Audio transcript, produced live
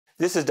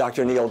This is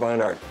Dr. Neal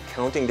Barnard,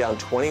 counting down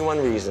 21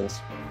 reasons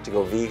to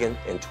go vegan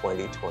in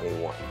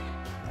 2021.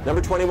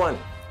 Number 21,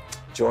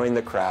 join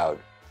the crowd.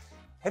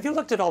 Have you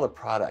looked at all the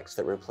products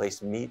that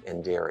replace meat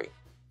and dairy?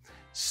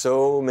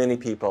 So many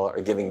people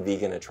are giving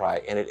vegan a try,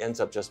 and it ends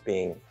up just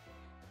being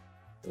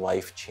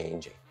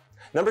life-changing.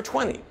 Number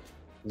 20,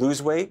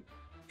 lose weight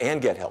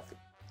and get healthy.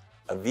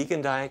 A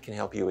vegan diet can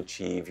help you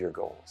achieve your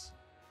goals.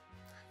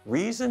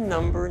 Reason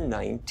number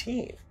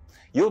 19,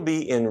 you'll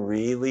be in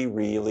really,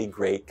 really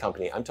great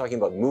company. I'm talking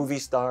about movie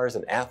stars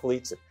and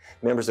athletes, and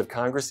members of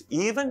Congress,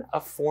 even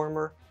a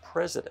former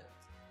president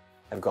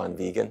have gone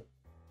vegan.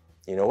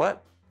 You know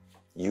what?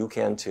 You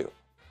can too.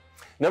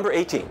 Number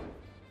 18,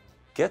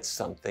 get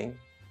something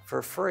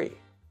for free.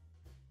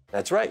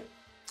 That's right.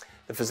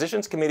 The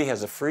Physicians Committee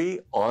has a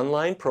free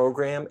online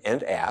program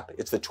and app.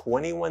 It's the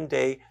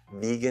 21-day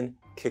Vegan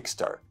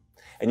Kickstart.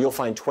 And you'll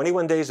find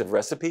 21 days of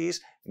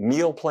recipes,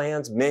 meal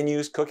plans,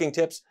 menus, cooking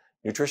tips,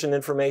 nutrition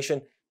information,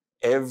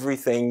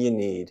 everything you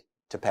need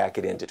to pack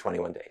it into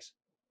 21 days.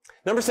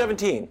 Number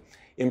 17,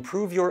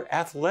 improve your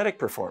athletic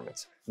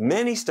performance.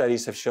 Many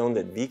studies have shown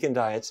that vegan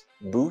diets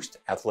boost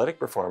athletic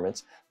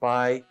performance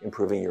by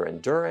improving your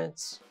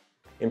endurance,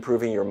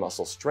 improving your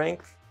muscle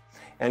strength,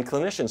 and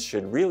clinicians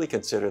should really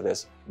consider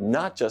this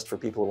not just for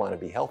people who want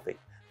to be healthy,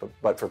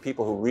 but for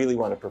people who really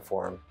want to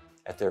perform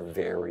at their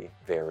very,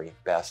 very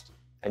best.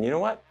 And you know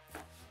what?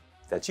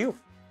 That's you.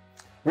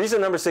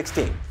 Reason number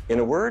 16, in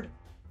a word,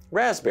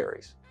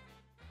 raspberries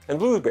and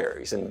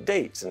blueberries and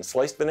dates and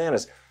sliced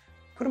bananas.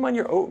 Put them on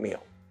your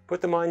oatmeal.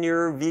 Put them on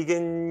your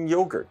vegan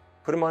yogurt.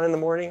 Put them on in the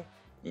morning.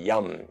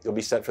 Yum, you'll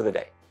be set for the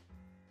day.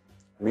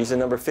 Reason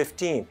number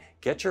 15,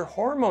 get your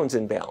hormones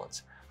in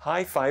balance.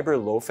 High fiber,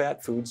 low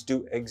fat foods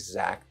do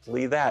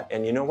exactly that.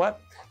 And you know what?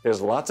 There's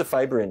lots of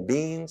fiber in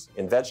beans,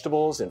 in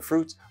vegetables, in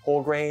fruits,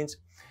 whole grains.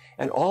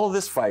 And all of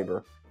this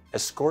fiber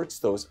escorts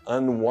those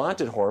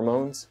unwanted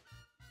hormones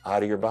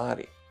out of your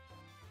body.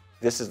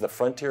 This is the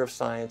frontier of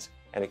science,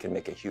 and it can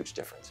make a huge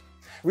difference.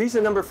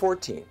 Reason number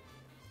 14,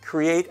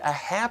 create a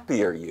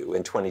happier you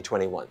in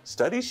 2021.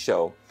 Studies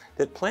show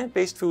that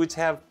plant-based foods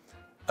have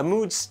a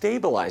mood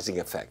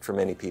stabilizing effect for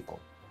many people.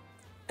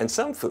 And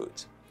some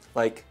foods,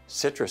 like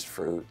citrus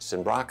fruits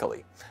and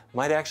broccoli,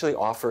 might actually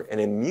offer an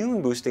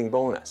immune boosting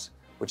bonus,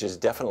 which is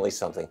definitely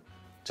something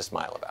to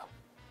smile about.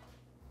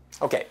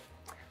 Okay,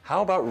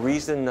 how about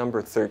reason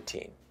number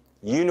 13?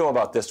 You know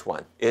about this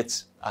one.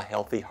 It's a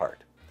healthy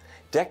heart.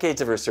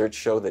 Decades of research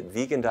show that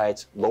vegan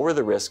diets lower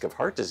the risk of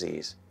heart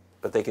disease,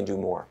 but they can do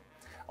more.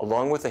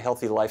 Along with a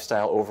healthy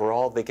lifestyle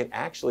overall, they can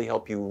actually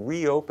help you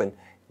reopen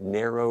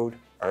narrowed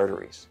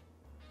arteries.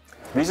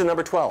 Reason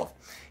number 12,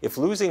 if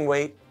losing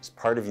weight is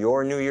part of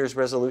your New Year's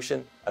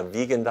resolution, a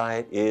vegan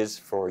diet is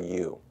for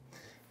you.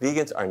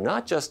 Vegans are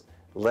not just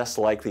less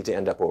likely to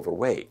end up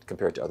overweight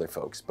compared to other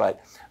folks,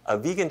 but a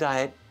vegan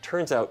diet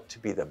turns out to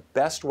be the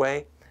best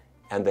way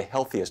and the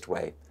healthiest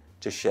way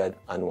to shed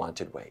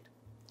unwanted weight.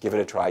 Give it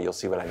a try, you'll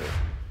see what I mean.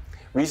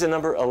 Reason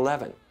number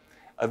 11,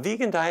 a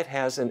vegan diet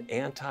has an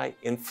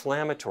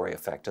anti-inflammatory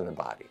effect on the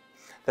body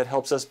that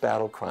helps us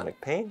battle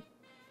chronic pain,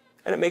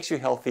 and it makes you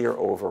healthier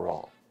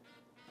overall.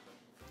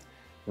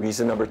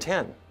 Reason number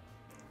 10,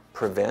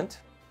 prevent,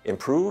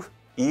 improve,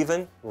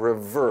 even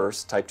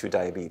reverse type 2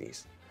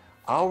 diabetes.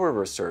 Our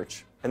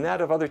research, and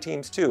that of other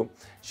teams too,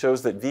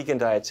 shows that vegan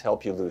diets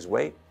help you lose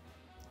weight,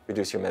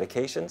 reduce your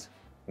medications,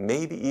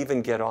 maybe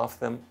even get off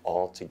them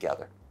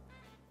altogether.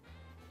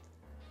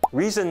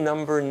 Reason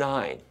number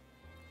 9,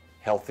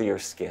 healthier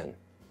skin.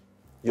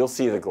 You'll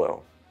see the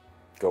glow.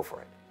 Go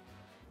for it.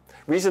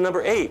 Reason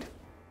number 8,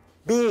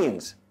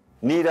 beans.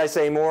 Need I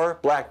say more?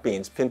 Black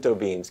beans, pinto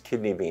beans,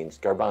 kidney beans,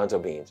 garbanzo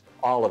beans,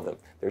 all of them.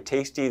 They're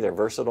tasty, they're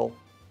versatile,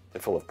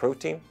 they're full of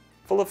protein,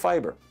 full of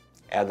fiber.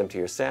 Add them to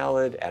your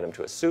salad, add them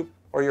to a soup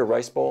or your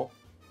rice bowl.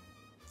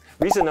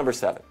 Reason number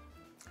 7,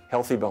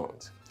 healthy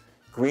bones.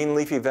 Green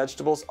leafy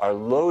vegetables are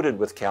loaded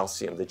with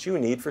calcium that you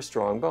need for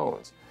strong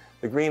bones.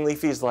 The green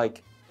leafies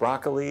like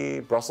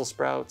broccoli, Brussels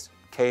sprouts,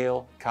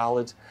 kale,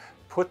 collards,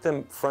 put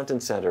them front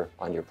and center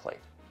on your plate.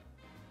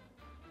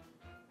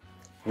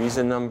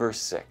 Reason number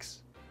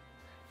 6,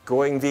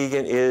 going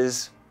vegan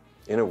is,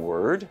 in a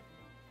word,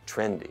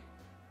 trendy.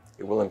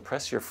 It will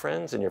impress your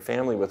friends and your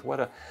family with what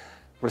a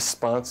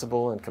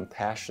responsible and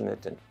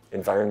compassionate and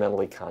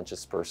environmentally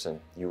conscious person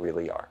you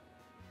really are.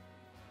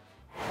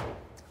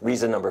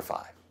 Reason number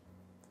 5,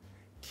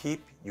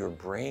 keep your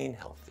brain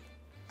healthy.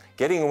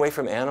 Getting away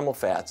from animal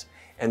fats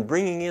and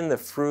bringing in the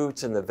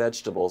fruits and the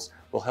vegetables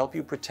will help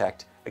you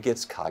protect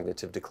against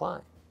cognitive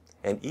decline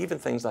and even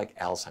things like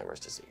Alzheimer's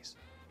disease.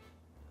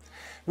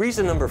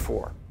 Reason number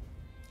 4,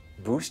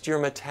 boost your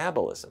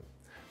metabolism.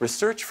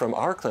 Research from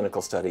our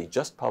clinical study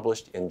just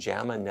published in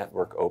JAMA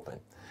Network Open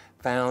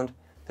found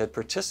that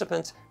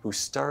participants who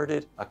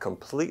started a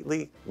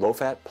completely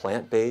low-fat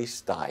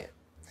plant-based diet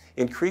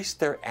increased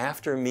their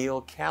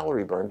after-meal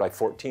calorie burn by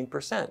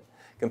 14%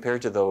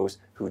 compared to those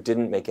who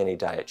didn't make any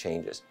diet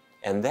changes.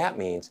 And that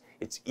means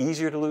it's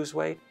easier to lose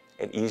weight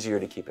and easier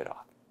to keep it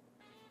off.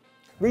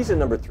 Reason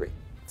number 3,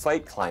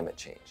 fight climate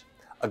change.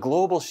 A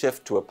global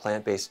shift to a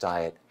plant-based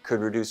diet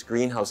could reduce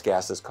greenhouse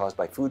gases caused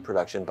by food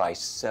production by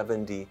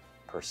 70%.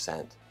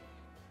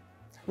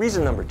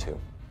 Reason number 2,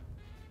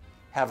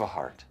 have a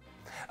heart.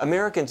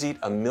 Americans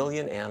eat 1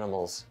 million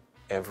animals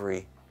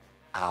every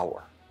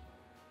hour.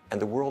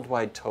 And the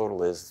worldwide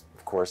total is,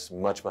 of course,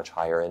 much, much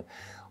higher. And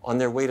on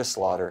their way to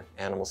slaughter,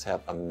 animals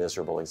have a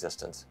miserable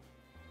existence.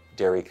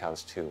 Dairy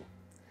cows too.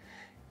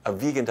 A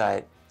vegan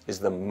diet is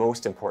the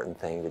most important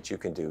thing that you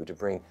can do to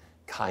bring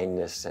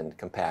kindness and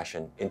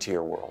compassion into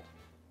your world.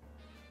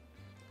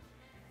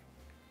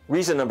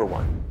 Reason number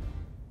 1,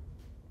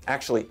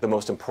 actually the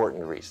most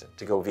important reason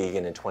to go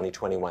vegan in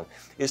 2021,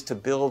 is to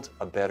build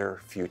a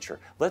better future.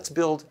 Let's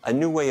build a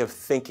new way of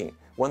thinking,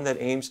 one that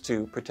aims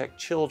to protect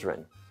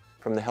children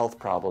from the health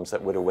problems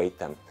that would await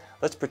them.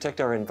 Let's protect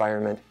our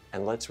environment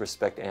and let's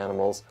respect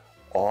animals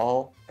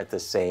all at the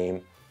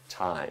same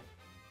time.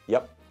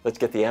 Yep, let's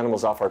get the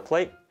animals off our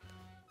plate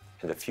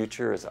and the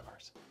future is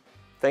ours.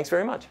 Thanks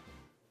very much.